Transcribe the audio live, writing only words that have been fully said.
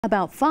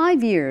About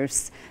 5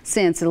 years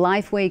since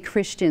Lifeway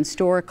Christian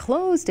Store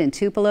closed in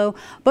Tupelo,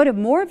 but a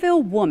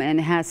Mooreville woman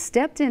has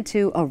stepped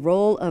into a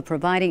role of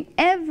providing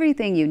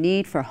everything you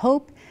need for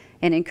hope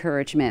and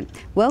encouragement.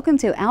 Welcome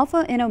to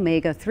Alpha and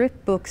Omega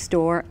Thrift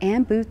Bookstore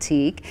and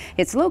Boutique.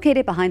 It's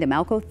located behind the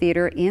Malco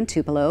Theater in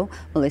Tupelo.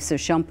 Melissa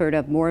Shumpert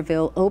of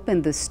Mooreville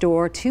opened the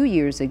store 2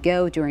 years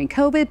ago during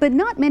COVID, but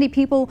not many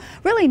people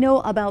really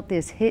know about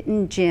this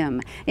hidden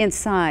gem.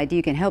 Inside,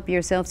 you can help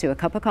yourself to a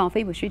cup of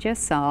coffee, which you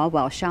just saw,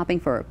 while shopping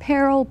for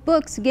apparel,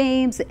 books,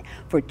 games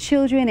for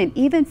children, and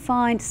even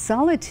find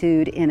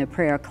solitude in a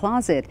prayer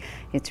closet.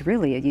 It's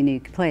really a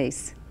unique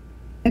place.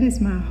 It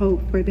is my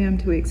hope for them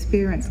to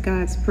experience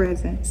God's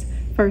presence,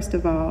 first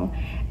of all,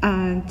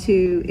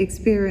 to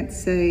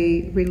experience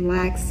a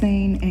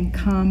relaxing and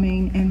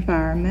calming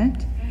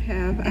environment.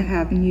 I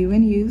have new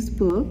and used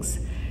books.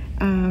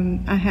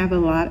 I have a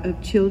lot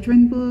of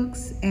children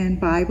books and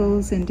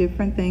Bibles and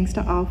different things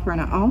to offer, and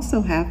I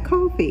also have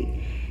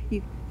coffee.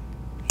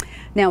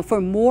 Now,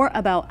 for more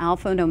about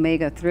Alpha and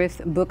Omega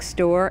Thrift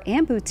Bookstore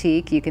and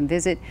Boutique, you can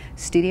visit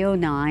Studio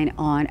 9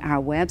 on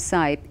our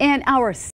website. And our